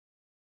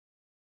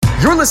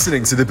You're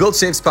listening to the Bill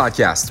James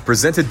Podcast,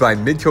 presented by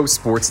Midco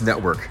Sports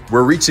Network.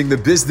 We're reaching the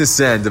business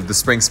end of the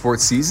spring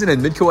sports season,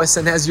 and Midco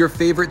SN has your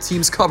favorite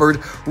teams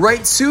covered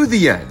right to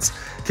the end.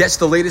 Catch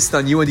the latest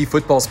on UND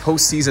football's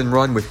postseason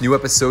run with new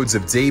episodes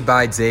of Day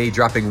by Day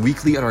dropping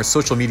weekly on our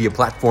social media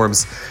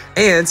platforms.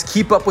 And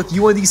keep up with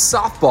UND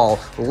softball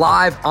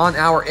live on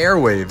our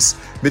airwaves.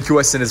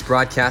 Midco SN is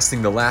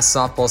broadcasting the last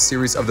softball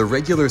series of the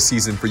regular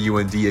season for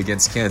UND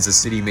against Kansas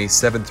City May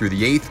 7th through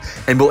the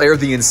 8th, and will air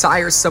the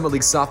entire Summit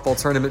League softball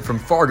tournament from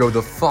Fargo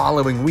the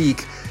following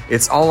week.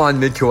 It's all on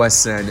Midco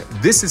SN.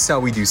 This is how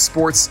we do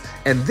sports,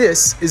 and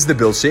this is the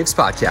Bill Chaves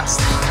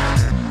Podcast.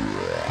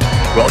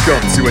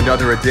 Welcome to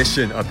another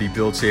edition of the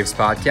Bill Chaves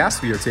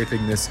Podcast. We are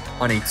taping this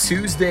on a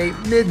Tuesday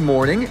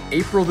mid-morning,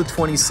 April the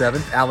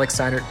 27th. Alex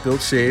Seinert, Bill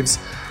Chaves.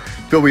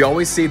 Bill, we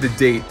always say the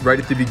date right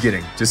at the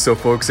beginning, just so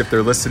folks, if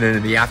they're listening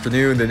in the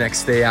afternoon, the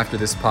next day after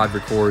this pod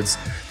records,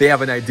 they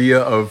have an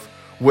idea of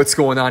what's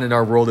going on in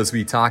our world as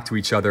we talk to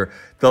each other.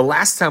 The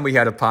last time we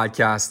had a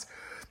podcast,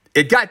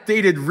 it got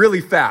dated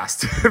really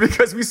fast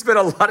because we spent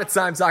a lot of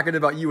time talking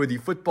about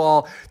UND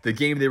football, the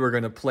game they were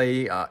going to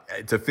play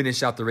to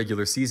finish out the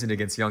regular season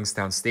against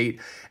Youngstown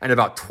State. And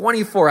about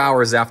 24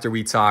 hours after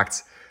we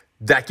talked,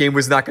 that game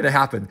was not going to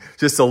happen.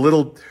 Just a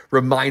little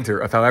reminder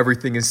of how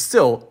everything is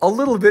still a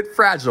little bit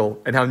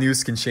fragile and how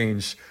news can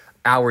change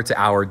hour to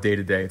hour, day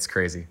to day. It's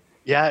crazy.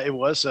 Yeah, it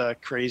was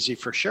crazy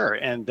for sure.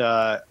 And,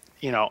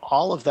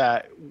 all of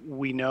that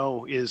we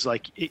know is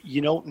like,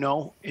 you don't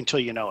know until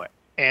you know it.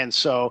 And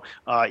so,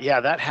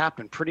 that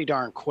happened pretty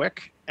darn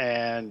quick.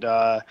 And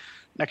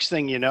next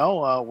thing you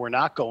know, we're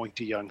not going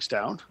to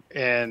Youngstown.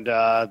 And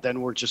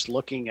then we're just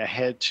looking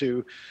ahead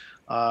to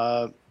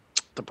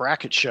the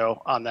bracket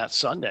show on that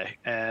Sunday.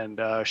 And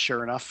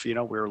sure enough, we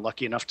were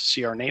lucky enough to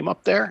see our name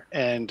up there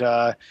and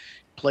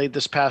played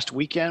this past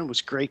weekend. It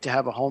was great to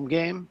have a home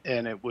game.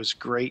 And it was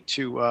great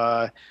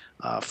to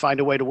find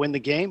a way to win the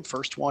game.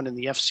 First one in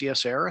the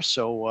FCS era.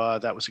 So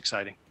that was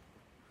exciting.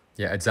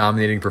 Yeah, a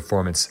dominating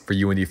performance for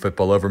UND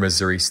football over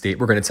Missouri State.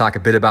 We're going to talk a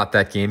bit about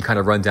that game, kind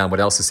of run down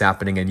what else is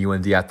happening in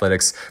UND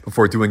athletics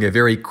before doing a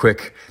very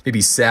quick,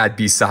 maybe sad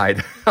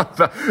B-side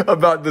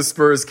about the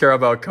Spurs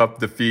Carabao Cup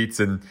defeats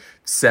and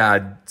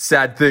sad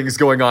things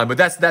going on. But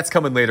that's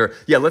coming later.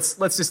 Yeah, let's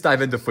just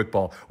dive into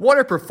football. What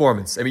a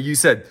performance. I mean, you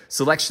said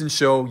selection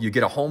show, you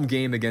get a home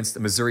game against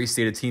Missouri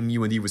State, a team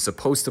UND was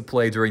supposed to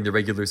play during the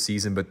regular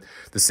season, but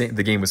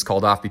the game was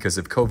called off because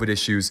of COVID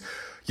issues.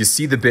 You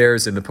see the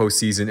Bears in the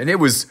postseason, and it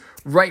was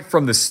right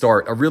from the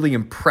start a really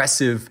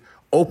impressive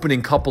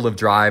opening couple of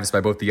drives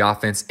by both the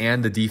offense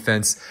and the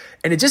defense.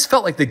 And it just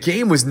felt like the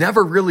game was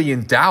never really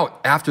in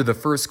doubt after the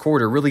first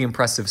quarter. Really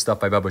impressive stuff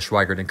by Bubba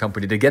Schweigert and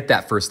company to get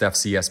that first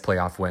FCS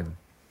playoff win.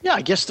 Yeah,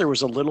 I guess there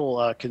was a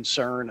little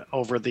concern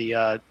over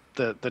the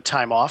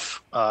time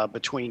off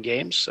between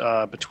games,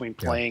 between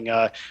playing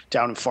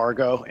down in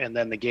Fargo and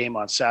then the game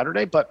on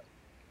Saturday. But,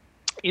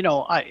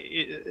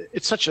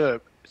 it's such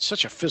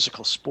a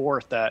physical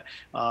sport that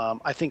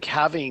I think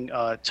having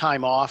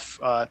time off,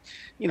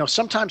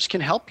 sometimes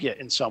can help you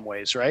in some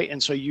ways, right?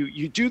 And so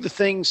you do the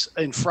things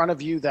in front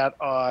of you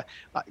that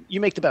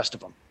you make the best of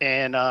them.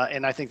 And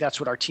I think that's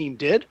what our team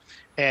did.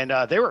 And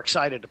they were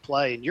excited to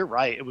play. And you're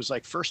right. It was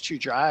like first two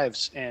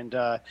drives and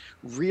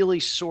really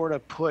sort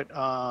of put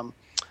a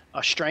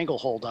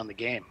stranglehold on the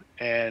game.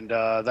 And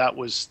that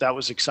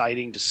was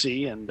exciting to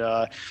see. And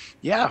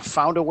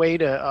found a way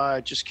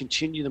to just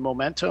continue the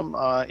momentum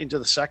into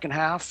the second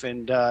half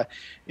and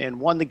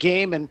won the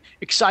game. And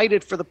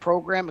excited for the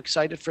program,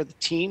 excited for the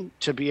team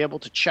to be able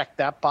to check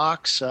that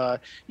box.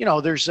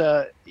 There's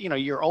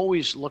you're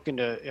always looking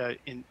to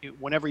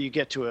whenever you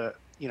get to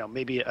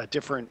maybe a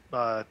different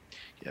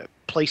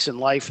place in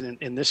life,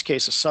 and in this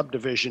case a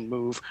subdivision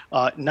move,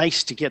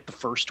 nice to get the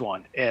first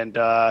one, and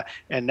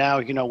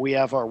now we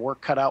have our work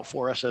cut out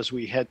for us as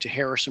we head to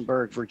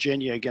Harrisonburg,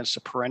 Virginia, against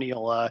a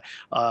perennial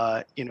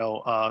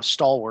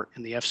stalwart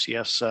in the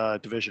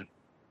FCS division.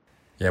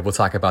 Yeah, we'll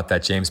talk about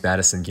that James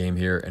Madison game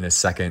here in a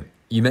second.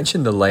 You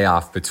mentioned the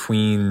layoff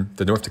between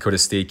the North Dakota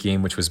State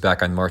game, which was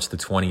back on March the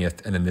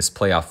 20th, and then this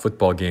playoff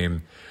football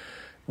game.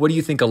 What do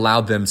you think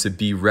allowed them to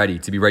be ready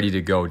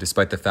to go,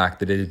 despite the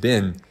fact that it had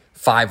been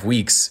 5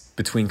 weeks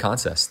between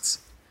contests?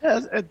 Yeah,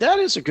 that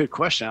is a good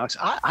question, Alex.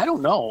 I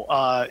don't know.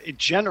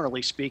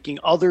 Generally speaking,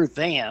 other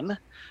than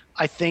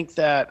I think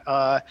that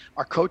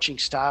our coaching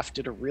staff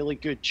did a really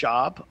good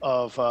job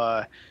of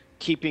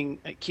keeping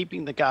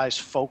the guys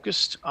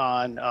focused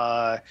on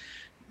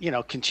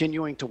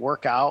continuing to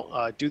work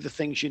out, do the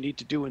things you need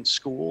to do in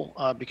school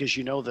because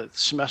the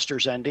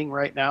semester's ending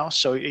right now.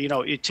 So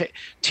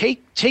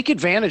take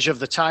advantage of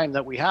the time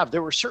that we have.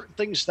 There were certain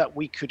things that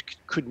we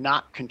could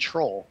not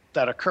control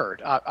that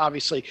occurred.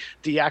 Obviously,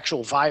 the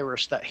actual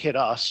virus that hit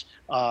us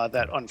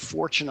that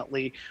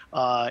unfortunately,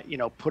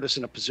 put us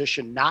in a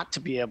position not to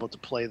be able to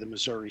play the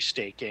Missouri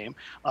State game.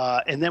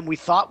 And then we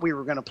thought we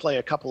were going to play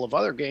a couple of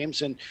other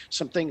games, and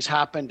some things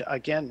happened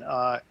again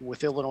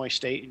with Illinois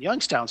State and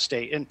Youngstown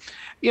State. And,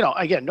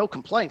 again, no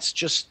complaints,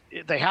 just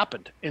they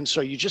happened. And so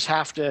you just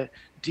have to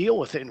deal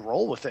with it and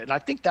roll with it. And I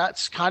think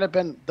that's kind of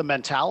been the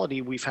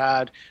mentality we've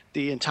had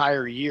the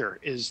entire year,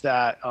 is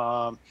that,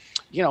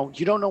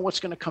 you don't know what's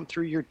going to come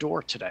through your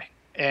door today.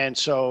 And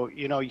so,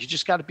 you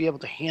just got to be able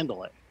to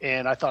handle it.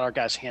 And I thought our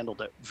guys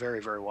handled it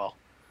very, very well.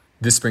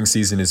 This spring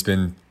season has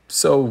been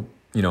so,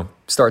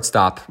 start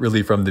stop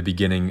really from the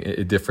beginning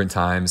at different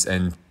times.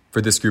 And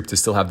for this group to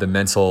still have the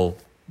mental,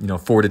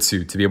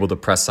 fortitude to be able to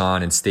press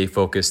on and stay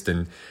focused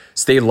and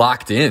stay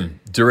locked in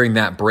during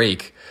that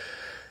break.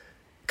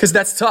 Because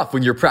that's tough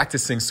when you're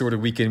practicing sort of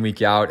week in,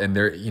 week out, and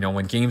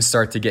when games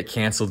start to get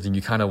canceled and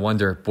you kind of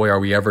wonder, boy, are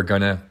we ever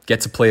going to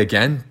get to play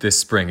again this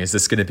spring? Is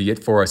this going to be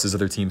it for us as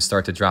other teams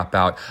start to drop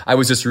out? I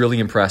was just really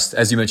impressed,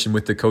 as you mentioned,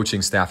 with the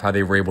coaching staff, how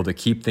they were able to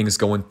keep things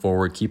going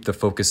forward, keep the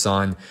focus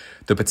on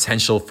the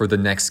potential for the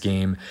next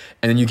game.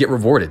 And then you get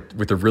rewarded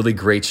with a really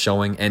great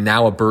showing and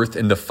now a berth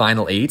in the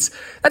final 8.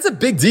 That's a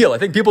big deal. I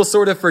think people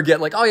sort of forget,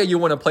 like, oh yeah, you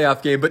won a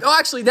playoff game, but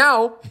actually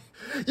now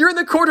you're in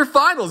the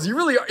quarterfinals.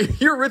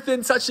 You're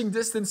within touching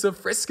distance of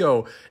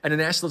Frisco and a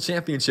national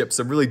championship.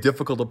 Some really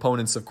difficult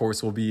opponents, of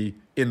course, will be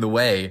in the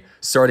way,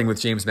 starting with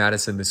James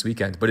Madison this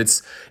weekend. But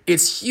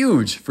it's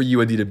huge for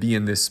UND to be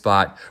in this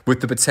spot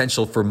with the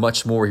potential for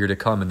much more here to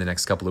come in the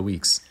next couple of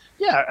weeks.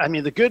 Yeah, I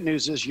mean, the good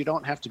news is you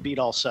don't have to beat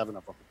all 7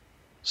 of them.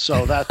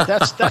 So that's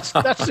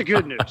the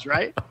good news,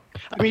 right?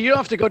 I mean, you don't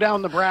have to go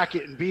down the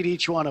bracket and beat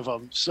each one of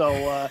them.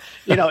 So,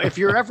 if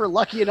you're ever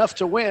lucky enough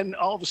to win,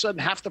 all of a sudden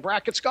half the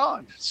bracket's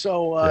gone.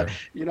 So,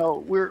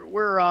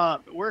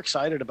 we're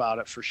excited about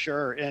it for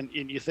sure. And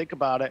you think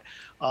about it,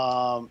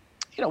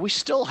 we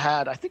still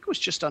had, I think it was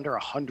just under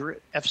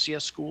 100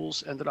 FCS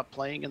schools ended up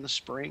playing in the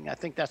spring. I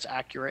think that's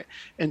accurate.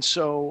 And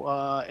so,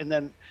 and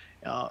then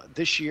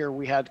this year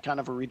we had kind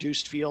of a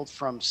reduced field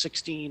from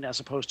 16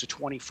 as opposed to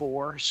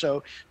 24.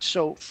 So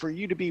for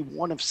you to be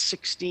one of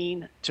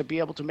 16 to be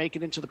able to make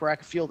it into the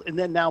bracket field and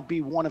then now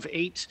be one of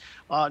 8,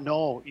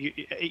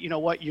 you know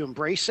what, you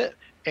embrace it.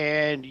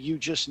 And you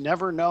just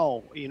never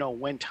know,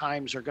 when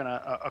times are going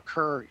to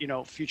occur,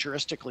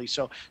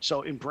 futuristically.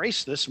 So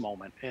embrace this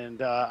moment.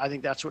 And I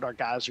think that's what our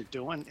guys are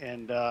doing.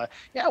 And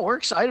we're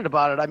excited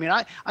about it. I mean,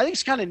 I think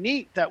it's kind of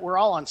neat that we're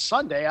all on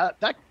Sunday.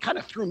 That kind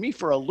of threw me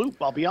for a loop,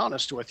 I'll be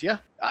honest with you.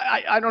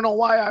 I don't know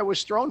why I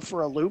was thrown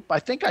for a loop. I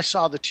think I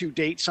saw the 2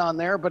 dates on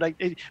there, but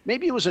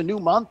maybe it was a new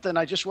month and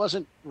I just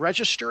wasn't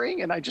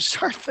registering. And I just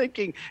started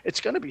thinking it's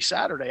going to be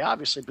Saturday,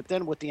 obviously. But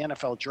then with the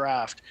NFL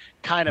draft,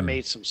 kind of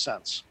made some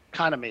sense.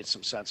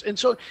 And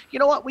so, you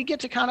know what? We get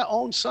to kind of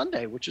own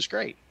Sunday, which is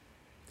great.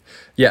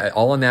 Yeah,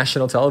 all on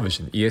national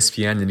television.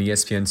 ESPN and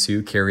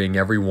ESPN2 carrying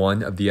every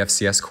one of the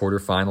FCS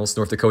quarterfinals.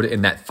 North Dakota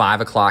in that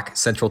 5 o'clock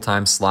Central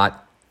Time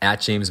slot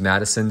at James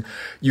Madison.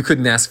 You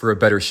couldn't ask for a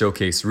better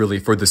showcase, really,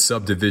 for the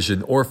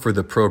subdivision or for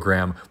the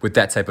program with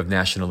that type of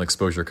national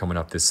exposure coming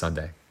up this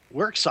Sunday.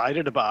 We're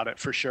excited about it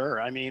for sure.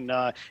 I mean,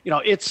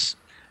 it's,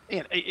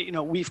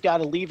 we've got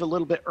to leave a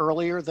little bit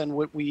earlier than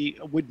what we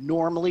would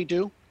normally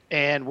do.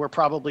 And we're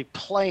probably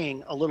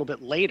playing a little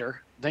bit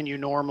later than you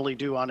normally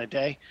do on a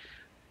day.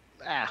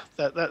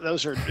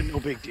 Those are no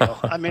big deal.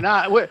 I mean,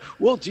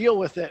 we'll deal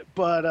with it,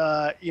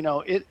 but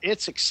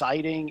it's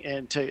exciting,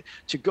 and to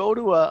go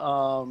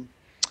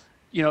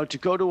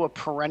to a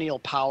perennial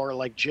power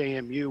like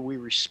JMU, we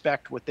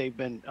respect what they've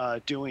been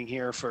doing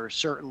here for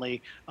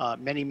certainly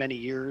many, many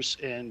years,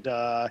 and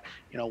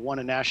won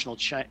a national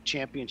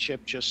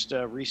championship just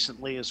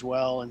recently as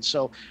well. And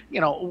so,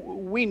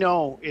 we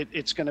know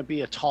it's going to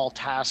be a tall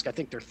task. I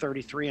think they're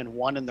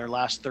 33-1 in their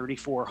last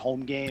 34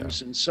 home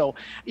games. Yeah. And so,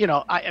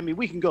 I mean,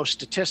 we can go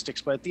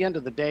statistics, but at the end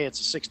of the day, it's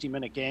a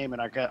 60-minute game, and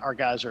our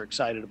guys are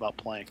excited about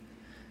playing.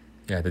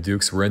 Yeah, the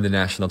Dukes were in the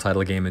national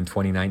title game in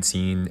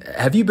 2019.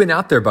 Have you been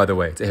out there, by the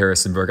way, to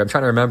Harrisonburg? I'm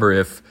trying to remember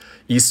if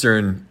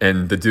Eastern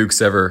and the Dukes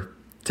ever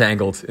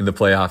tangled in the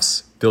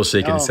playoffs. Bill's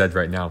shaking his head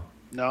right now.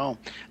 No.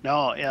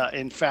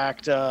 In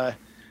fact,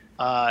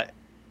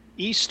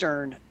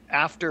 Eastern,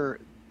 after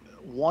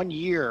 1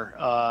 year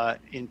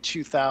in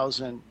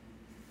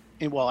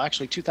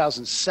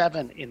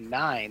 2007 and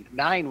 9.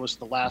 9 was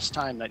the last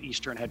time that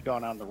Eastern had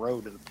gone on the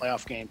road in the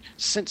playoff game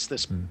since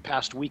this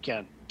past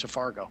weekend to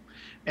Fargo.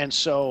 And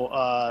so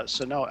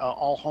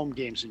all home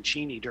games in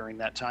Cheney during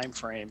that time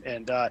frame.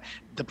 And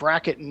the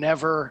bracket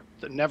never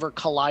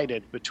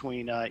collided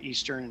between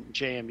Eastern and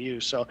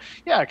JMU. So,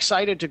 yeah,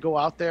 excited to go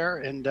out there.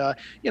 And,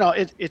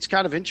 it's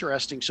kind of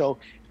interesting. So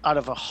out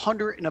of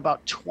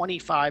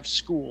 125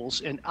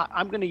 schools, and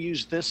I'm going to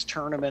use this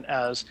tournament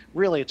as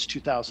really it's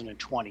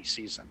 2020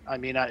 season. I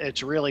mean,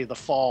 it's really the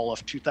fall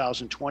of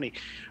 2020.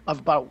 Of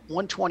about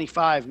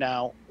 125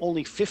 now,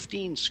 only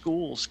 15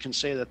 schools can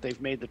say that they've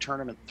made the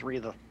tournament 3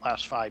 of the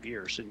last 5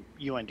 years, and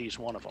UND is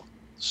one of them.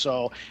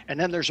 So, and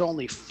then there's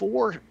only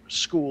 4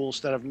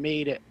 schools that have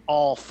made it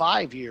all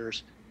 5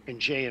 years, and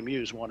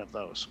JMU is one of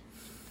those.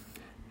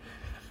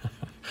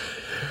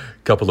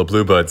 Couple of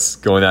Blue Buds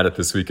going at it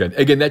this weekend.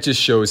 Again, that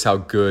just shows how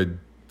good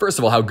first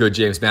of all, how good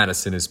James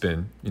Madison has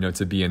been,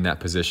 to be in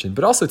that position.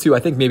 But also, too, I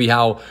think maybe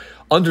how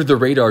under the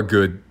radar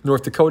good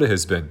North Dakota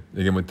has been.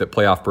 Again, with the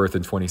playoff berth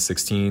in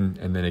 2016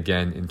 and then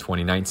again in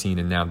 2019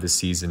 and now this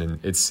season. And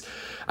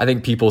I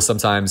think people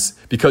sometimes,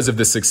 because of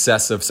the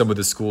success of some of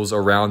the schools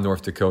around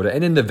North Dakota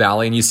and in the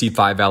Valley, and you see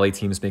 5 Valley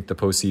teams make the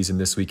postseason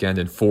this weekend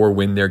and 4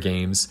 win their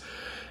games.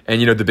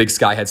 And, the Big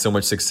Sky had so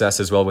much success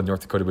as well when North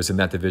Dakota was in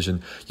that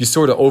division. You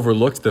sort of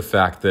overlooked the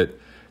fact that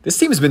this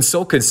team has been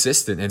so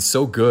consistent and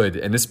so good,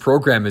 and this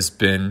program has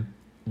been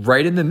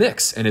right in the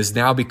mix and is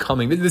now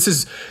becoming, this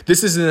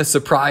isn't a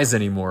surprise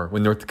anymore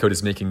when North Dakota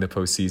is making the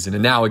postseason.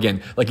 And now,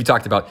 again, like you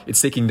talked about,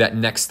 it's taking that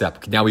next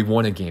step. Now we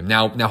won a game.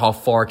 Now how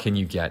far can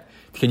you get?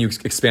 Can you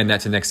expand that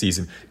to next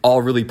season?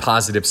 All really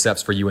positive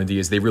steps for UND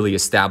as they really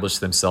establish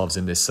themselves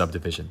in this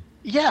subdivision.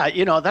 Yeah,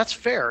 that's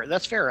fair.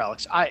 That's fair,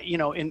 Alex.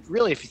 And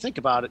really, if you think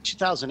about it,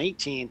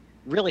 2018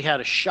 really had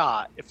a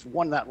shot. If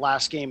won that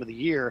last game of the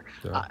year,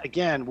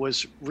 again,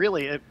 was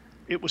really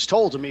it was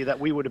told to me that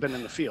we would have been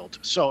in the field.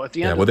 So at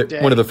the end of the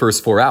day, one of the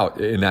first 4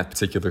 out in that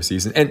particular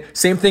season. And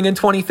same thing in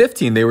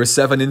 2015. They were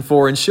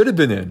 7-4 and should have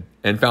been in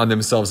and found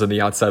themselves on the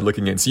outside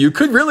looking in. So you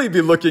could really be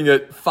looking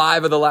at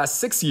 5 of the last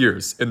 6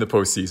 years in the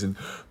postseason.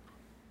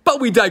 But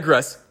we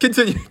digress.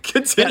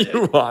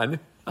 Continue on.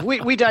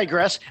 We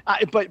digress.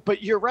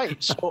 But you're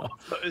right.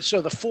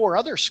 So the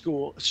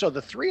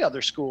 3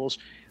 other schools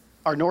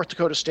are North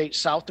Dakota State,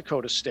 South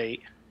Dakota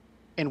State,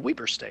 and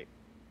Weber State.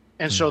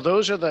 And so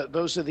those are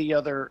the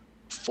other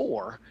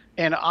 4,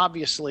 and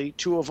obviously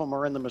 2 of them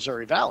are in the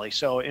Missouri Valley.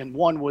 So, and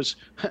 1 was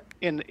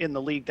in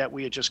the league that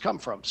we had just come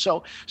from.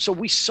 So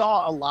we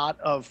saw a lot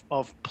of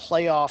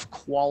playoff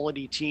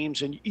quality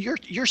teams, and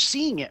you're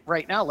seeing it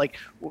right now. Like,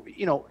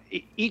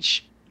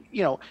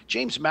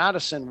 James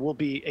Madison will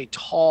be a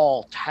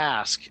tall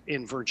task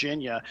in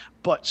Virginia,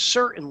 but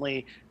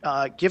certainly,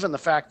 given the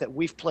fact that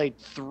we've played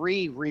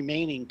 3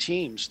 remaining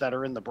teams that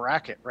are in the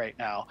bracket right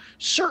now,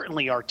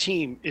 certainly our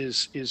team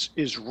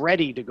is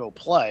ready to go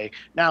play.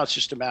 Now it's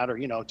just a matter,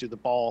 do the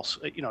balls,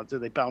 do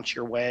they bounce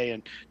your way,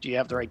 and do you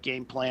have the right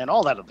game plan,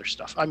 all that other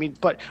stuff. I mean,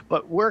 but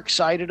we're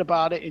excited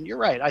about it, and you're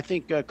right. I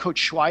think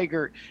Coach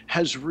Schweigert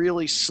has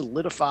really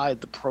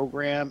solidified the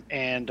program,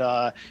 and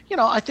I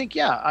think,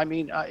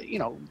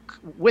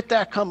 with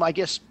that come, I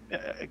guess,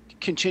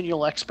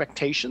 continual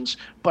expectations,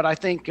 but I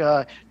think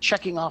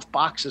checking off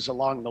boxes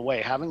along the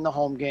way, having the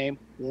home game,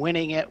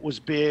 winning it was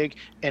big,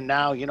 and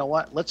now, you know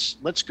what,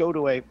 let's go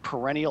to a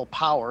perennial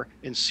power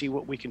and see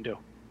what we can do.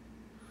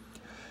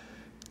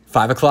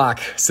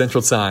 5:00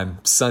 Central Time,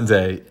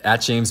 Sunday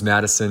at James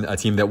Madison, a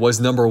team that was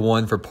number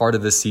 1 for part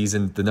of the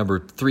season, the number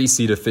 3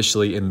 seed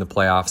officially in the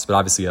playoffs, but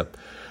obviously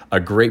a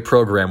great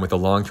program with a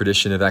long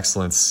tradition of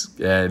excellence,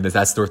 and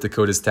that's North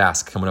Dakota's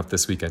task coming up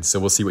this weekend.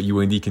 So we'll see what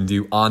UND can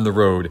do on the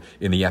road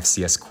in the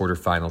FCS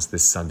quarterfinals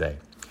this Sunday.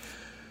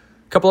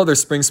 A couple other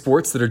spring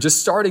sports that are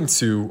just starting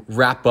to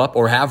wrap up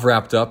or have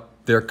wrapped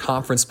up their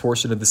conference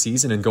portion of the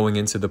season and going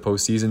into the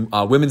postseason.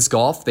 Women's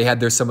golf, they had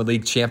their Summit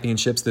League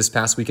championships this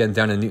past weekend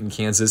down in Newton,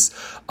 Kansas.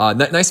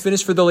 Nice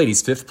finish for the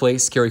ladies. 5th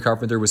place. Carrie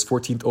Carpenter was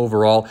 14th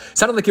overall.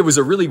 Sounded like it was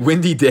a really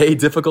windy day,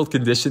 difficult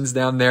conditions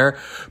down there,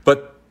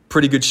 but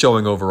pretty good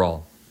showing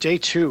overall. Day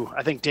 2,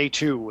 I think day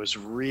 2 was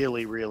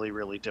really, really,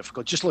 really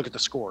difficult. Just look at the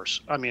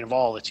scores, of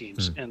all the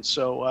teams. And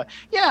so,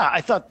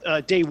 I thought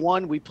day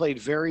 1, we played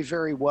very,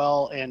 very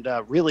well, and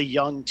really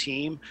young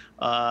team.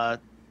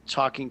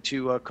 Talking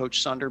to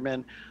Coach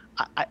Sunderman,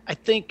 I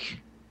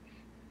think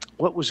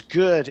what was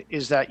good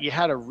is that you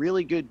had a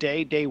really good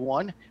day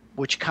 1,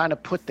 which kind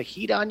of put the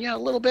heat on you a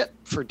little bit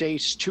for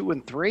days 2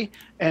 and 3.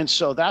 And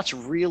so that's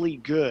really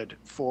good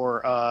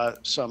for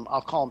some,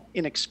 I'll call them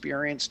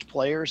inexperienced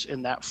players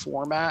in that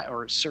format,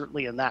 or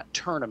certainly in that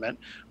tournament.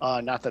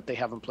 Not that they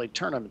haven't played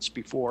tournaments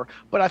before,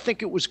 but I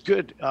think it was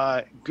good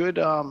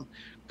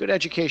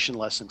education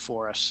lesson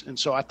for us. And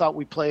so I thought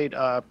we played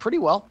pretty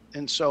well.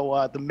 And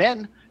so the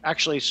men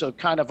actually, so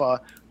kind of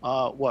a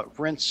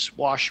rinse,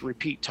 wash,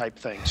 repeat type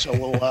thing. So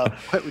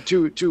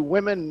we'll do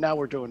women, now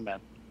we're doing men.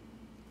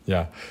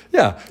 Yeah.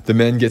 The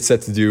men get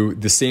set to do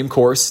the same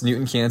course,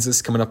 Newton,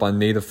 Kansas, coming up on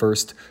May the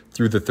 1st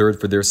through the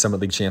 3rd for their Summit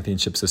League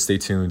Championship. So stay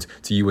tuned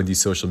to UND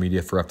social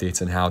media for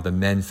updates on how the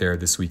men fare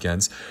this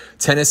weekend.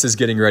 Tennis is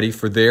getting ready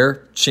for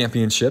their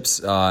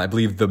championships. I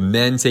believe the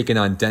men taking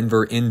on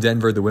Denver in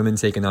Denver, the women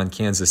taking on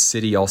Kansas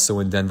City, also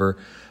in Denver.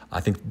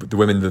 I think the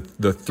women,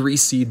 the 3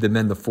 seed, the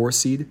men, the 4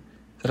 seed. Is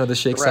that how this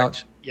shakes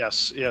out?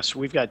 Yes.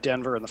 We've got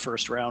Denver in the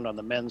first round on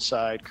the men's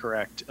side,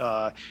 correct.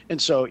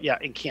 And so,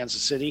 in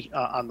Kansas City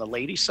on the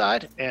ladies'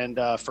 side. And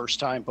first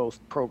time both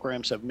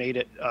programs have made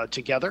it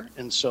together.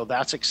 And so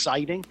that's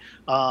exciting.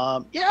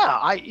 I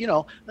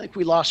think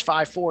we lost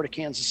 5-4 to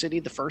Kansas City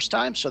the first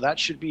time. So that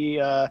should be,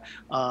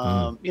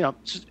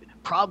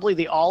 probably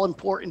the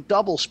all-important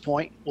doubles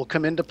point will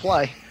come into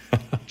play.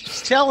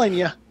 Just telling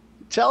you.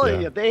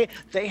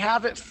 They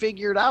have it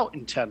figured out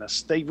in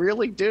tennis. They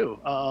really do.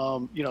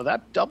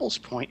 That doubles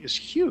point is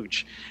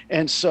huge.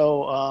 And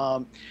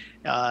so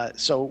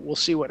So we'll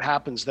see what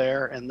happens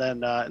there. And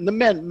then and the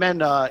men,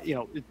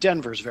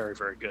 Denver's very,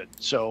 very good.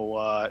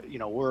 So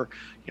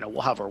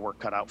we'll have our work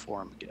cut out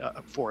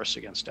for us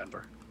against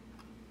Denver.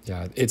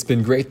 Yeah, it's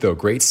been great though.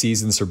 Great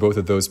seasons for both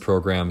of those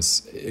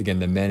programs. Again,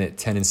 the men at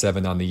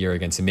 10-7 on the year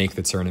again to make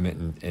the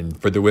tournament,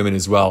 and for the women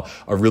as well,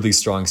 a really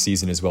strong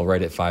season as well,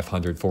 right at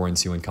 500,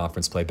 4-2 in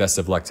conference play. Best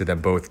of luck to them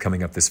both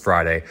coming up this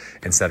Friday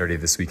and Saturday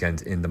this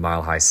weekend in the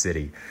Mile High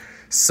City.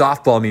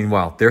 Softball,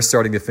 meanwhile, they're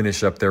starting to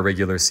finish up their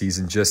regular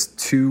season. Just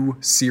 2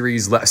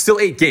 series left. Still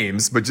 8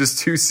 games, but just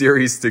 2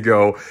 series to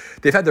go.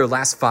 They've had their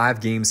last 5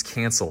 games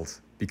canceled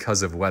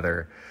because of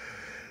weather.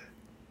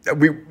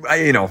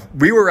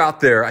 We were out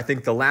there. I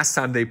think the last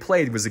time they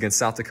played was against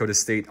South Dakota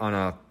State on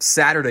a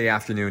Saturday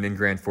afternoon in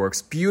Grand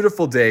Forks.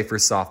 Beautiful day for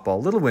softball. A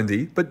little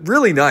windy, but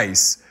really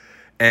nice.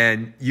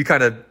 And you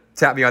kind of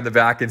tapped me on the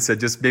back and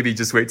said, just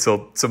wait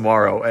till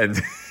tomorrow. And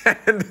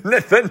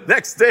the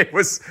next day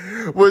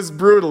was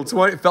brutal.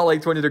 It felt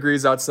like 20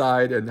 degrees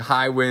outside and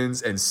high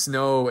winds and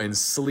snow and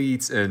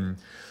sleet. And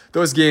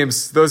those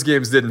games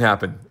didn't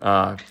happen.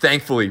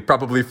 Thankfully,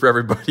 probably for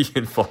everybody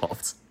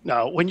involved.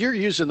 No, when you're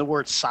using the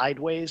word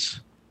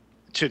sideways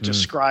to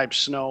describe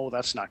snow,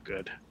 that's not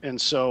good.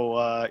 And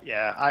so,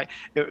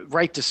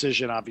 right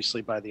decision,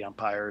 obviously, by the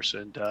umpires.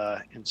 And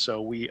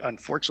so we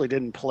unfortunately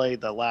didn't play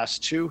the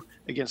last 2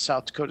 against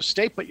South Dakota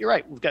State. But you're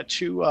right. We've got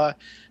two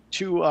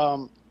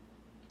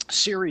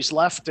series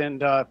left,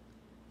 and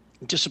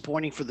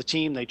disappointing for the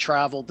team. They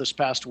traveled this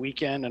past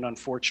weekend and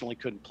unfortunately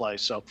couldn't play.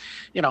 So,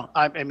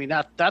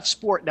 that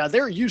sport, now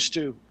they're used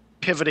to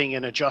pivoting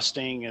and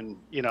adjusting and,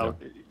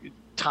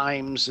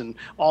 times and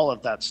all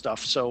of that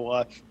stuff.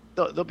 So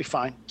they'll be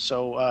fine.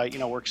 So,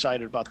 we're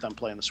excited about them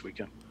playing this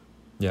weekend.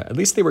 Yeah, at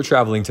least they were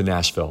traveling to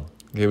Nashville.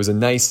 It was a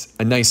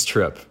nice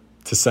trip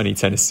to sunny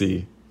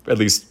Tennessee, at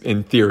least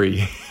in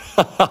theory,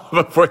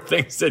 before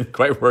things didn't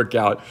quite work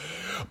out.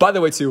 By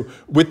the way, too,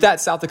 with that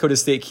South Dakota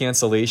State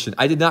cancellation,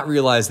 I did not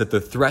realize that the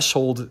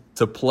threshold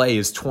to play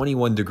is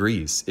 21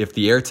 degrees. If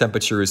the air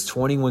temperature is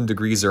 21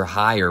 degrees or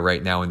higher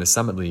right now in the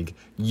Summit League,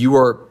 you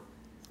are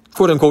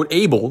quote-unquote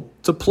able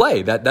to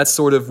play. That's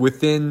sort of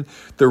within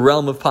the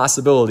realm of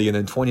possibility, and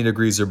then 20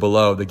 degrees or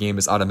below, the game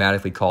is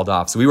automatically called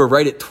off. So we were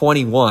right at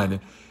 21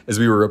 as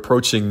we were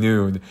approaching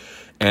noon,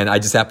 and I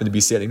just happened to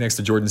be sitting next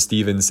to Jordan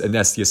Stevens and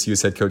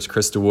SDSU's head coach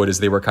Chris DeWood as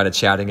they were kind of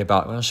chatting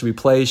about, well, should we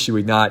play, should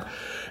we not?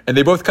 And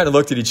they both kind of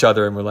looked at each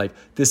other and were like,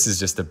 this is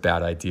just a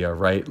bad idea,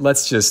 right?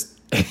 Let's just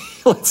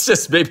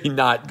maybe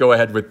not go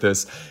ahead with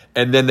this.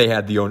 And then they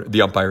had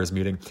the umpires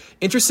meeting.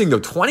 Interesting though,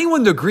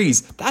 21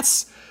 degrees,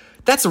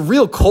 that's a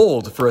real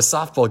cold for a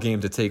softball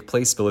game to take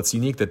place, Bill. It's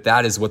unique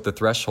that is what the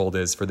threshold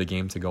is for the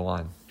game to go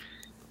on.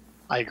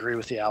 I agree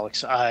with you,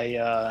 Alex.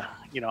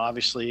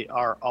 Obviously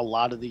a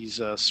lot of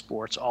these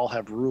sports all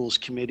have rules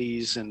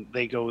committees and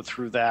they go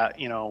through that,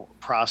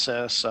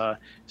 process.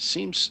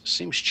 Seems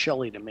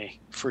chilly to me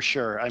for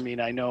sure. I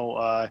mean, I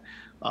know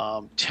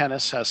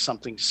tennis has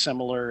something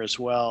similar as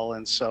well.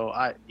 And so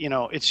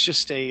it's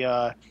just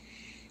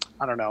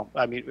I don't know.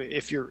 I mean,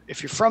 if you're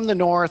from the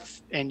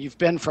North and you've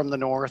been from the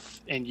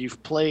North and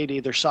you've played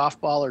either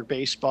softball or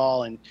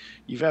baseball and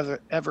you've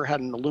ever had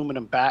an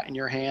aluminum bat in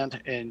your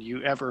hand and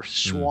you ever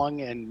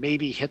swung and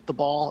maybe hit the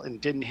ball and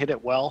didn't hit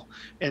it well,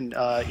 and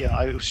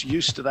I was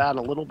used to that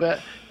a little bit.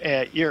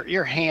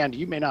 Your hand,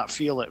 you may not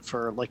feel it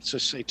for, let's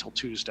just say, till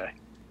Tuesday.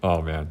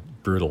 Oh man,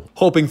 brutal.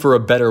 Hoping for a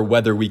better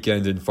weather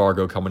weekend in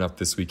Fargo coming up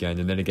this weekend,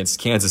 and then against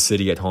Kansas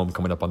City at home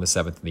coming up on the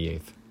 7th and the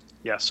 8th.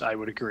 Yes, I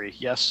would agree.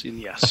 Yes and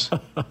yes.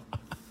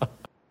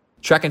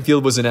 Track and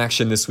field was in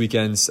action this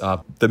weekend.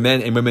 The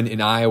men and women in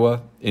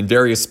Iowa, in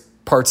various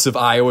parts of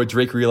Iowa.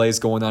 Drake relays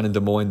going on in Des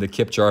Moines. The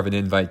Kip Jarvin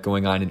invite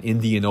going on in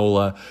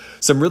Indianola.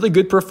 Some really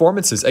good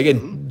performances.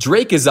 Again,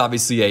 Drake is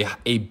obviously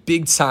a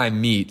big-time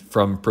meet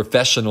from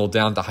professional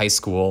down to high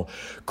school.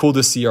 Cool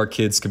to see our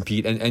kids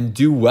compete and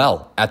do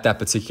well at that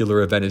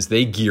particular event as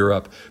they gear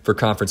up for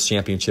conference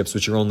championships,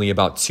 which are only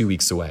about 2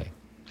 weeks away.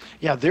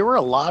 Yeah, there were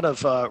a lot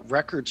of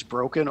records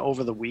broken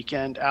over the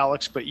weekend,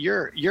 Alex, but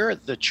you're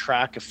the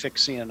track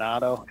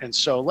aficionado. And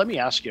so let me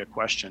ask you a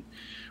question.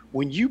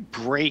 When you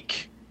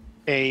break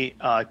a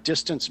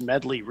distance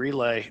medley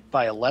relay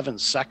by 11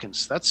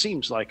 seconds, that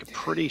seems like a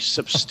pretty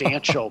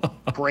substantial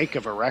break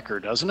of a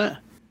record, doesn't it?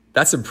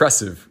 That's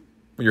impressive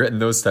when you're hitting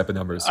those type of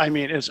numbers. I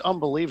mean, it's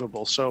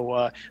unbelievable.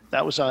 So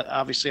that was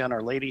obviously on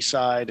our lady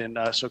side. And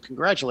so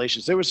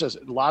congratulations. There was a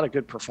lot of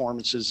good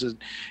performances.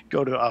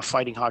 Go to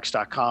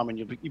fightinghawks.com and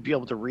you'll be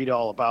able to read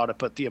all about it.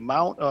 But the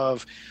amount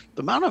of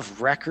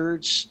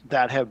records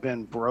that have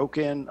been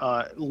broken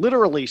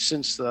literally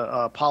since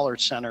the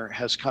Pollard Center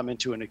has come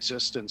into an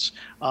existence,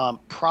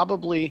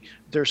 probably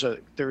there's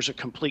a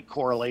complete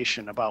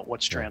correlation about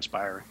what's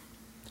transpiring.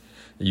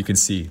 You can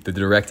see the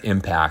direct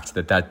impact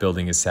that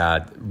building has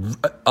had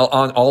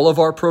on all of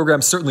our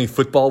programs. Certainly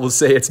football will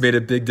say it's made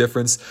a big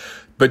difference,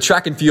 but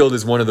track and field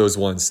is one of those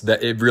ones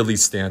that it really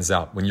stands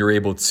out when you're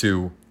able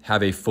to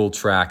have a full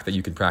track that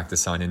you can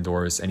practice on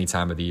indoors any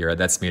time of the year.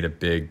 That's made a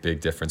big,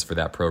 big difference for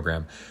that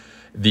program.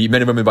 The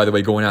men and women, by the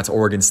way, going out to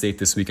Oregon State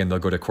this weekend. They'll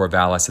go to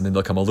Corvallis, and then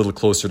they'll come a little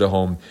closer to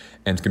home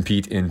and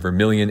compete in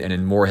Vermilion and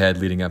in Moorhead,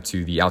 leading up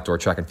to the Outdoor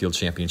Track and Field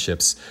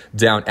Championships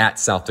down at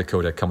South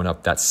Dakota coming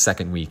up that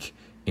second week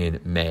in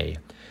May.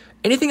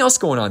 Anything else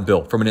going on,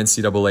 Bill, from an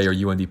NCAA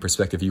or UND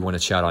perspective you want to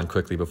chat on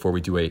quickly before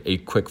we do a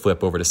quick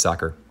flip over to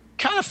soccer?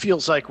 Kind of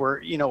feels like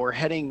we're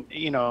heading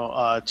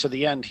to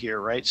the end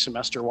here, right,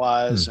 semester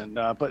wise, and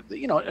but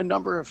a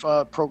number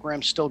of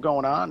programs still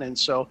going on, and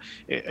so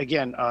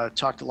again,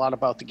 talked a lot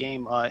about the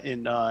game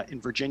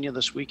in Virginia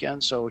this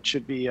weekend, so it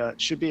should be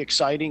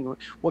exciting.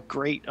 What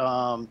great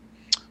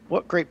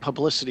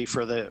publicity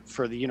for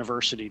the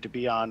university to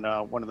be on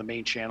one of the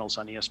main channels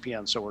on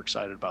ESPN. So we're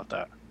excited about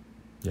that.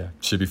 Yeah,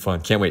 should be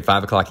fun. Can't wait.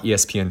 5 o'clock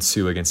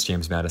ESPN2 against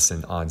James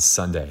Madison on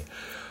Sunday.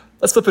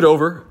 Let's flip it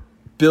over.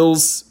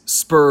 Bills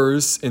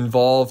Spurs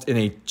involved in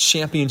a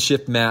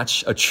championship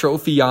match, a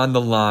trophy on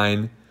the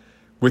line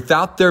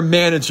without their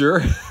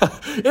manager.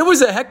 It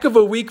was a heck of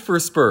a week for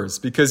Spurs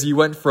because you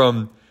went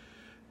from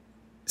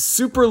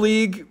Super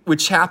League,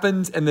 which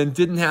happened and then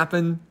didn't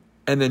happen,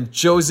 and then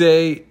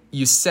Jose,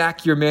 you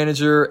sack your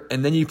manager,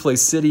 and then you play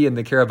City in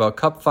the Carabao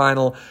Cup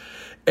final.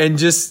 And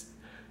just,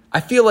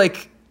 I feel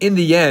like in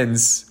the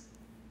ends,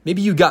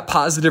 maybe you got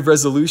positive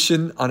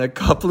resolution on a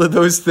couple of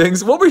those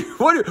things. What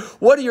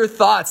are your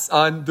thoughts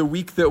on the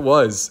week that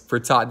was for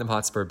Tottenham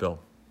Hotspur, Bill?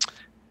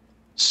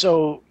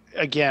 So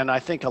again, I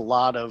think a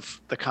lot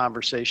of the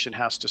conversation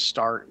has to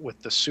start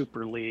with the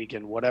Super League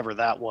and whatever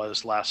that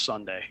was last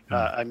Sunday.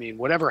 I mean,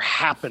 whatever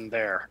happened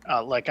there.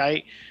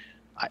 I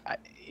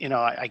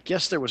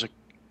guess there was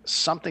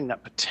something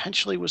that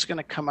potentially was going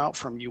to come out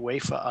from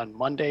UEFA on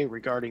Monday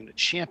regarding the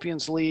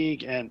Champions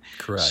League. And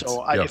correct.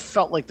 So it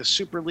felt like the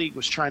Super League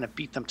was trying to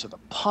beat them to the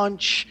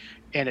punch,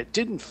 and it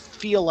didn't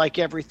feel like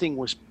everything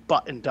was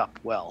buttoned up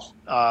well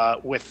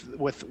with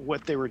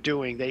what they were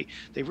doing.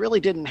 They really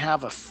didn't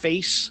have a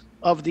face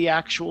of the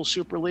actual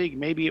Super League.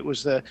 Maybe it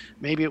was the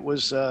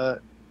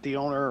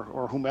owner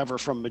or whomever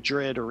from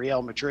Madrid or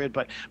Real Madrid.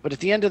 But at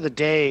the end of the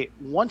day,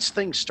 once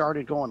things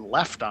started going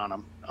left on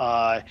them,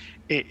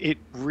 it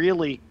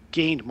really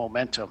gained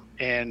momentum.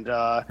 And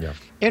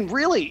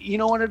really, you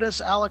know what it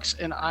is, Alex?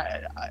 And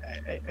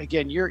I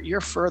again,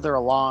 you're further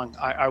along.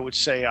 I would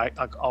say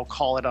I'll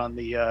call it on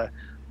the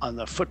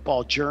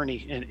football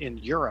journey in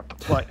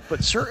Europe,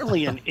 but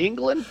certainly in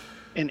England,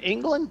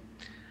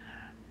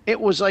 it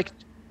was like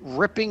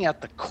ripping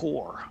at the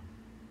core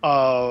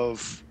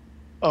of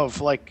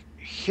like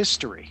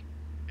history,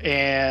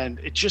 and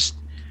it just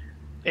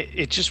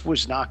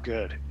was not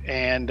good.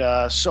 And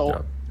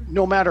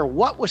no matter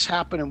what was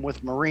happening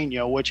with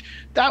Mourinho, which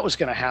that was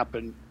going to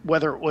happen,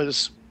 whether it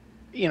was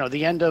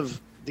the end of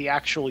the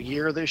actual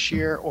year this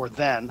year or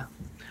then,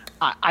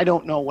 I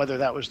don't know whether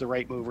that was the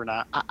right move or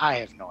not. I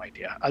have no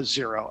idea.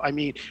 Zero. I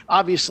mean,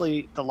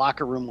 obviously the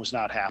locker room was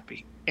not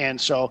happy, and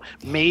so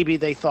maybe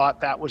they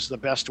thought that was the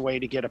best way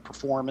to get a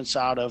performance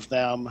out of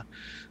them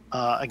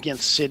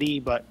against City,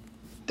 but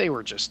they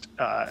were just,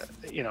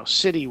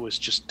 City was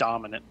just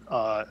dominant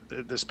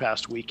this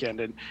past weekend,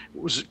 and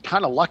was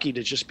kind of lucky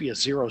to just be a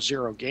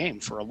 0-0 game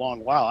for a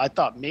long while. I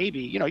thought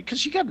maybe,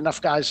 because you got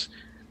enough guys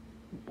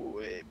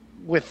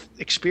with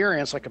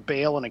experience like a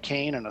Bale and a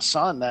Kane and a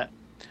Son that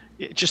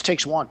it just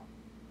takes one,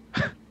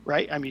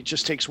 right? I mean, it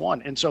just takes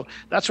one. And so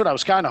that's what I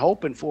was kind of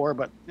hoping for,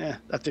 but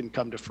that didn't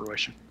come to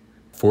fruition.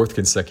 Fourth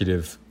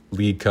consecutive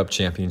League Cup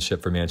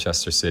championship for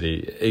Manchester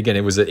City. Again,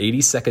 it was an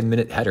 82nd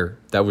minute header.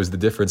 That was the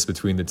difference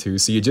between the two.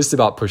 So you just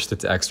about pushed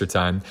it to extra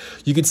time.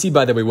 You can see,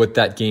 by the way, what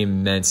that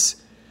game meant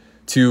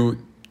to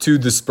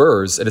the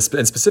Spurs and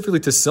specifically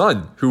to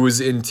Son, who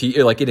was in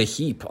a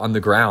heap on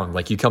the ground.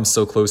 Like, you come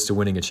so close to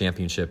winning a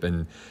championship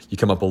and you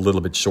come up a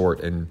little bit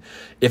short. And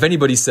if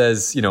anybody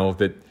says,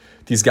 that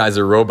these guys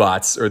are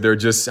robots or they're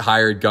just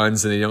hired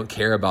guns and they don't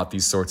care about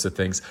these sorts of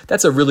things,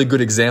 that's a really good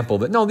example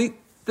that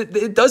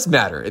it does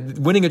matter.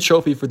 Winning a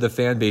trophy for the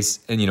fan base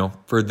and,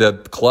 for the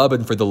club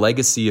and for the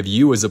legacy of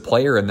you as a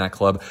player in that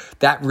club,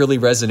 that really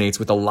resonates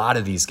with a lot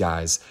of these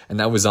guys. And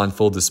that was on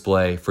full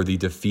display for the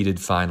defeated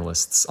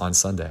finalists on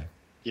Sunday.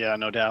 Yeah,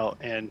 no doubt.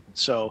 And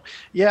so,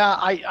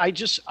 I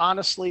just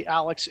honestly,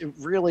 Alex, it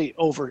really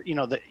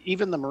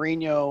even the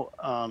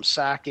Mourinho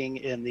sacking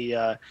in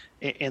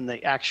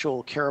the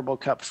actual Carabao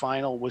Cup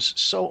final was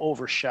so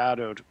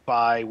overshadowed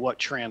by what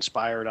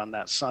transpired on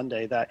that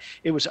Sunday that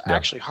it was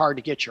actually hard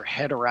to get your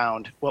head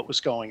around what was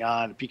going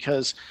on,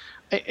 because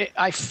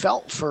I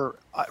felt for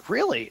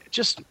really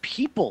just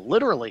people,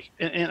 literally,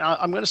 and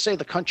I'm going to say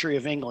the country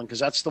of England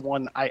because that's the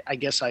one I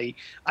guess I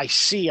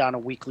see on a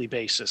weekly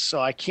basis. So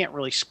I can't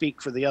really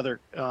speak for the other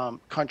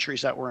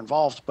countries that were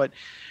involved, but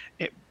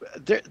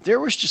there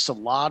was just a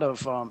lot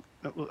of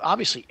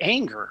obviously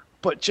anger,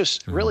 but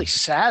just really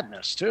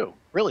sadness too.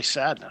 Really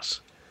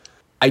sadness.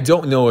 I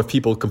don't know if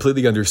people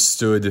completely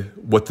understood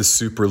what the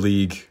Super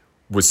League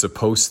was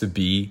supposed to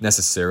be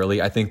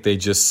necessarily. I think they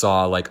just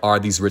saw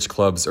these rich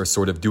clubs are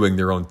sort of doing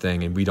their own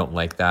thing and we don't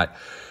like that.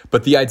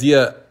 But the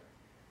idea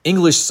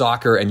English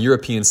soccer and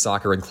European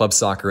soccer and club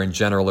soccer in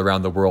general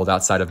around the world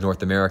outside of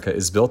North America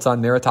is built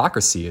on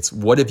meritocracy. It's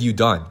what have you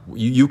done?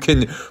 You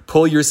can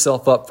pull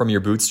yourself up from your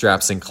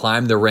bootstraps and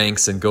climb the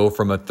ranks and go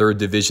from a third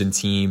division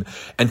team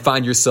and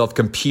find yourself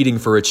competing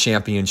for a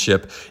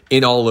championship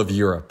in all of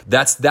Europe.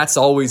 That's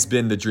always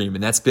been the dream,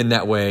 and that's been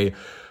that way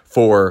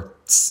for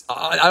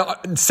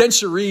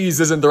centuries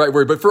isn't the right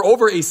word, but for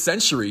over a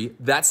century,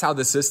 that's how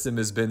the system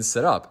has been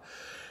set up.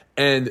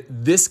 And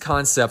this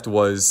concept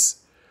was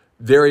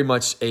very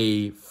much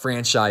a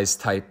franchise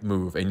type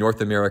move, a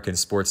North American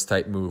sports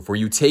type move, where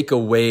you take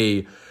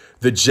away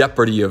the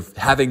jeopardy of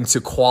having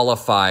to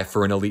qualify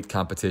for an elite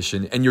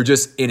competition, and you're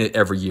just in it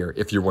every year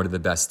if you're one of the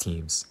best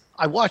teams.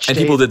 I watched and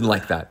people didn't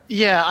like that.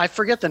 Yeah, I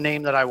forget the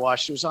name that I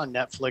watched. It was on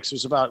Netflix. It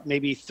was about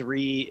maybe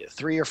three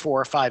or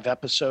 4 or 5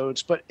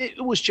 episodes, but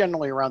it was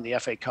generally around the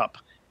FA Cup.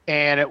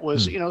 And it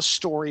was,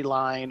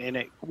 storyline, and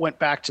it went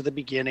back to the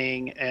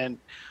beginning. And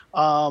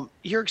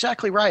you're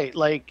exactly right.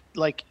 Like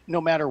no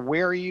matter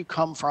where you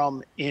come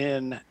from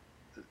in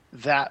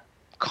that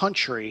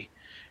country,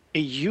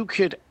 you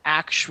could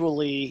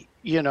actually,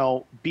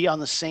 be on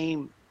the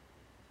same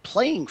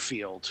playing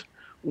field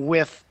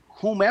with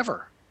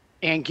whomever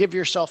and give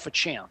yourself a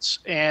chance.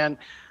 And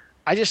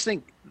I just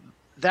think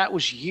that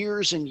was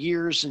years and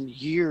years and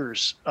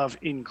years of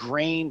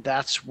ingrained,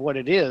 that's what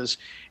it is.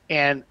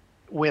 And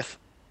with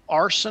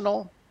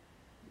Arsenal,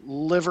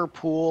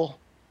 Liverpool,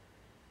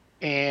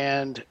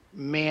 and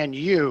Man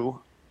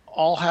U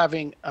all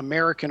having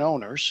American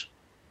owners,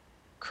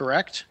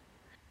 correct?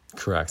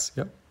 Correct,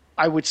 yep.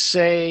 I would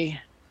say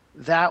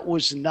that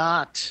was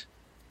not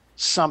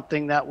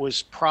something that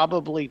was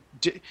probably,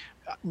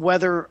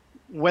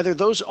 whether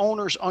those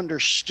owners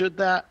understood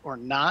that or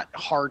not,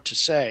 hard to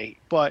say.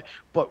 But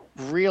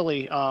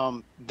really,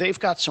 they've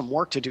got some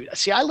work to do.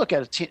 See, I look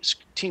at a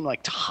team like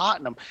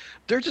Tottenham;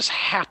 they're just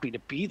happy to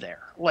be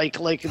there. Like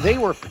they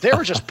were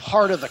just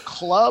part of the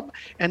club,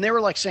 and they were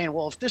like saying,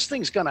 "Well, if this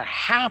thing's going to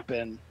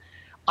happen,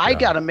 I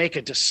got to make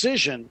a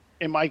decision.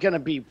 Am I going to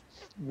be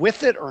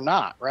with it or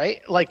not?"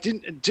 Right? Like,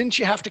 didn't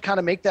you have to kind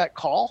of make that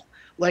call?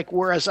 Like,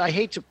 whereas I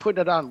hate to put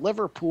it on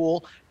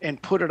Liverpool and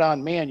put it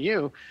on Man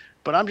U.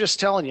 But I'm just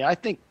telling you, I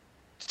think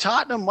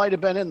Tottenham might have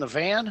been in the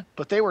van,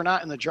 but they were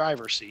not in the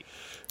driver's seat.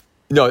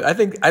 No, I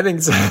think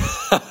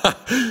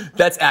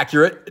that's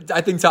accurate.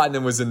 I think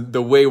Tottenham was in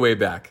the way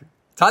back.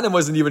 Tottenham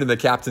wasn't even in the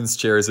captain's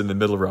chairs in the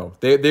middle row.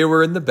 They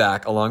were in the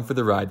back along for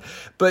the ride.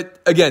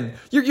 But again,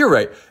 you're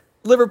right.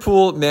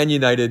 Liverpool, Man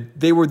United,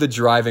 they were the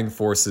driving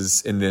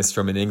forces in this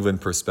from an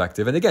England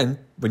perspective. And again,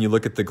 when you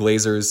look at the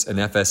Glazers and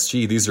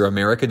FSG, these are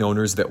American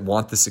owners that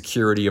want the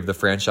security of the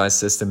franchise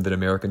system that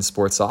American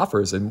sports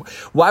offers. And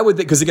why would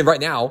they? Because again, right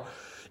now,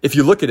 if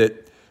you look at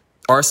it,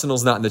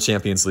 Arsenal's not in the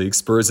Champions League.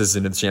 Spurs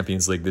isn't in the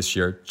Champions League this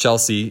year.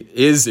 Chelsea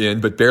is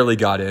in, but barely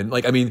got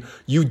in.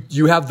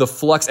 You have the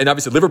flux. And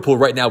obviously, Liverpool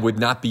right now would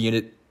not be in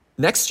it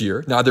next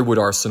year. Neither would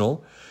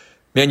Arsenal.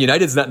 Man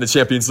United's not in the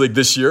Champions League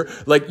this year.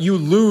 You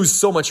lose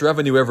so much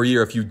revenue every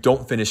year if you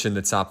don't finish in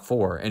the top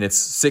 4. And it's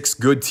 6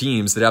 good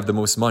teams that have the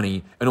most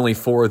money and only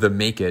 4 of them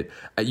make it.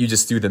 You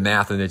just do the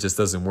math and it just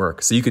doesn't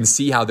work. So you can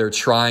see how they're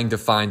trying to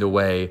find a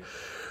way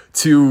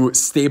to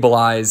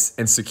stabilize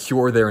and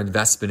secure their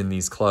investment in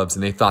these clubs.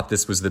 And they thought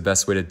this was the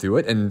best way to do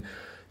it. And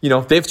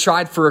they've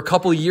tried for a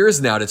couple of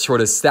years now to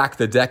sort of stack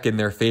the deck in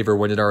their favor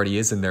when it already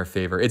is in their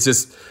favor. It's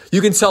just, you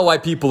can tell why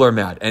people are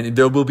mad, and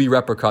there will be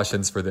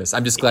repercussions for this.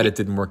 I'm just glad it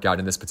didn't work out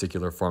in this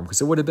particular form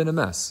because it would have been a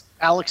mess.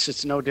 Alex,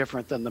 it's no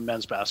different than the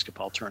men's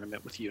basketball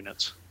tournament with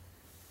units.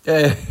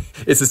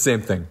 It's the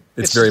same thing.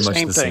 It's very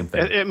much the same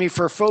thing. I mean,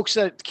 for folks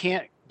that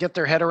can't get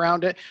their head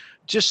around it,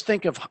 just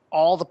think of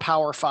all the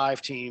Power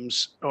 5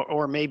 teams,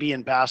 or maybe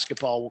in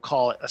basketball, we'll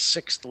call it a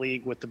 6th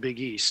league with the Big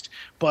East.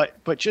 But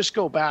just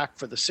go back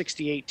for the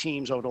 68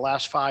 teams over the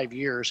last 5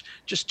 years.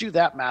 Just do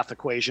that math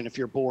equation if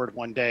you're bored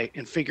one day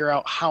and figure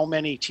out how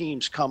many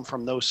teams come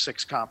from those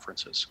 6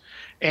 conferences.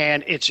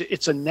 And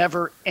it's a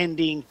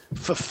never-ending,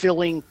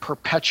 fulfilling,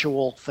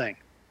 perpetual thing.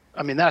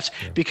 I mean, that's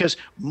because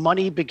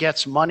money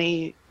begets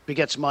money,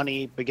 begets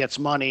money, begets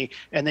money,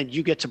 and then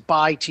you get to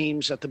buy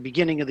teams at the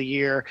beginning of the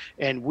year,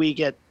 and we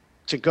get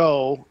to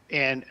go,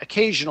 and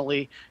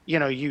occasionally,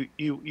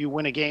 you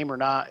win a game or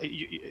not,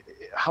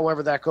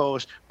 however that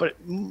goes. But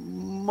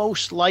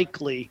most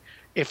likely,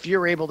 if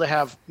you're able to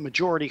have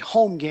majority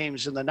home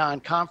games in the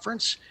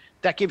non-conference,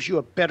 that gives you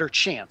a better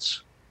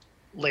chance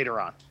later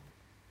on.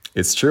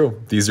 It's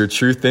true. These are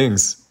true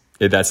things.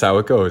 That's how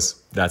it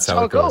goes. That's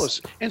how it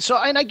goes. And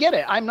I get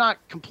it. I'm not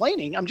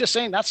complaining. I'm just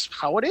saying that's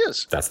how it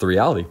is. That's the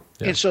reality.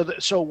 Yeah. And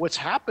so what's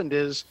happened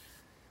is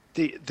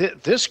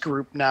this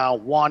group now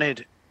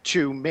wanted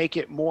to make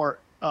it more,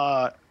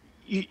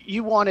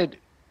 you wanted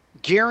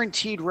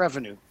guaranteed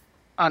revenue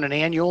on an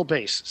annual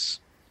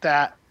basis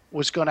that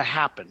was going to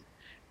happen.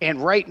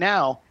 And right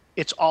now,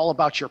 it's all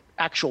about your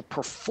actual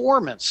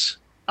performance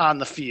on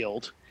the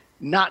field,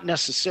 not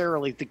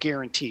necessarily the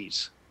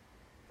guarantees.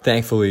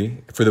 Thankfully,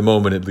 for the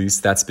moment at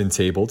least, that's been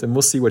tabled, and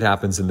we'll see what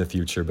happens in the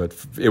future. But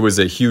it was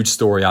a huge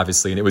story,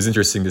 obviously, and it was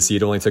interesting to see.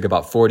 It only took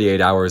about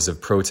 48 hours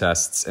of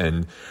protests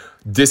and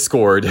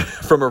discord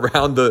from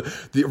around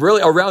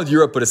really around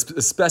Europe, but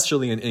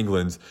especially in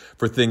England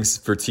for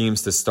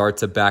teams to start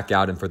to back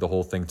out and for the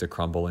whole thing to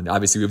crumble. And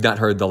obviously we've not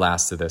heard the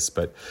last of this,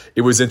 but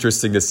it was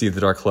interesting to see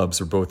that our clubs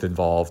were both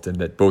involved and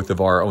that both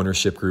of our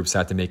ownership groups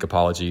had to make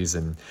apologies,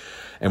 and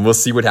we'll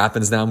see what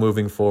happens now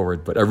moving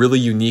forward. But a really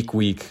unique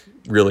week,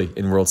 really,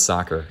 in world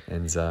soccer,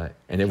 and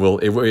it will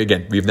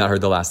again, we've not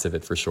heard the last of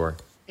it for sure.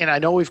 And I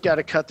know we've got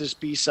to cut this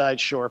B-side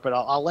short, but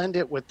I'll end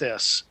it with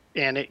this,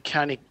 and it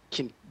kind of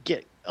can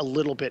get a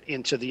little bit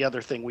into the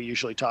other thing we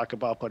usually talk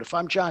about. But if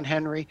I'm John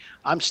Henry,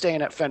 I'm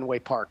staying at Fenway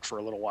Park for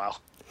a little while.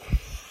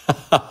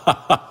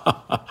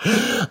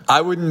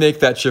 I wouldn't make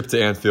that trip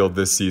to Anfield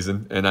this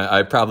season, and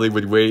I probably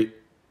would wait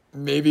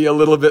maybe a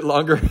little bit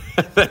longer.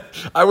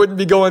 I wouldn't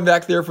be going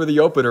back there for the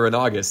opener in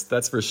August,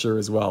 that's for sure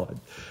as well.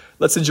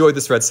 Let's enjoy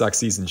this Red Sox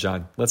season,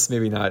 John. Let's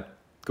maybe not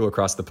go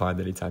across the pond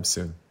anytime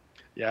soon.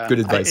 Yeah, good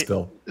advice,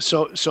 Bill.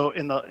 So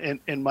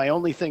in my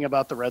only thing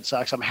about the Red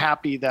Sox, I'm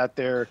happy that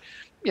they're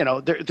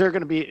going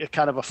to be a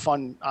kind of a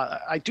fun,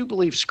 I do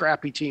believe,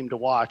 scrappy team to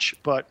watch.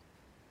 But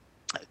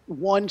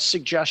one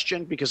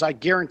suggestion, because I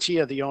guarantee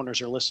you the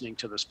owners are listening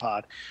to this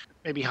pod,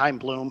 maybe Heim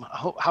Bloom,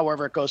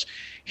 however it goes.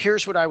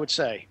 Here's what I would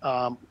say.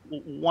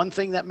 One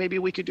thing that maybe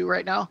we could do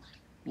right now,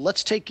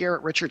 let's take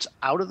Garrett Richards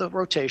out of the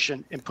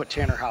rotation and put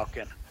Tanner Houck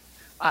in.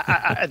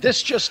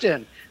 This just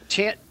in.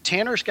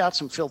 Tanner's got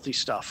some filthy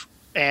stuff.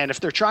 And if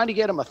they're trying to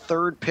get him a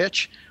third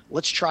pitch,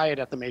 let's try it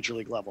at the major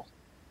league level.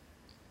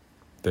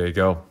 There you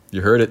go.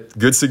 You heard it.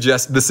 Good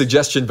the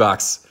suggestion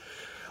box.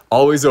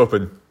 Always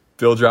open.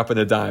 Bill dropping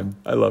a dime.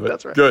 I love it.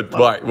 That's right. Good.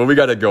 All right. Well, we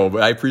got to go.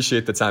 But I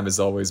appreciate the time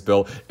as always,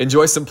 Bill.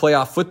 Enjoy some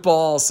playoff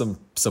football, some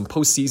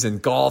postseason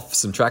golf,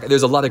 some track.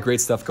 There's a lot of great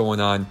stuff going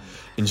on.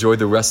 Enjoy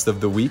the rest of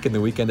the week and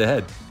the weekend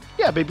ahead.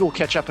 Yeah, maybe we'll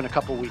catch up in a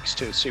couple weeks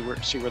too. See where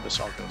this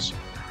all goes.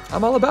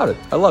 I'm all about it.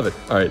 I love it.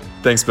 All right.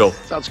 Thanks, Bill.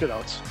 Sounds good,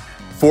 Alex.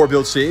 For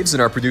Bill Shaves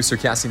and our producer,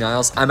 Cassie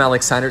Niles, I'm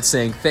Alex Heinert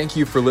saying thank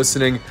you for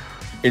listening.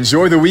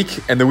 Enjoy the week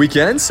and the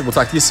weekends, and we'll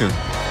talk to you soon.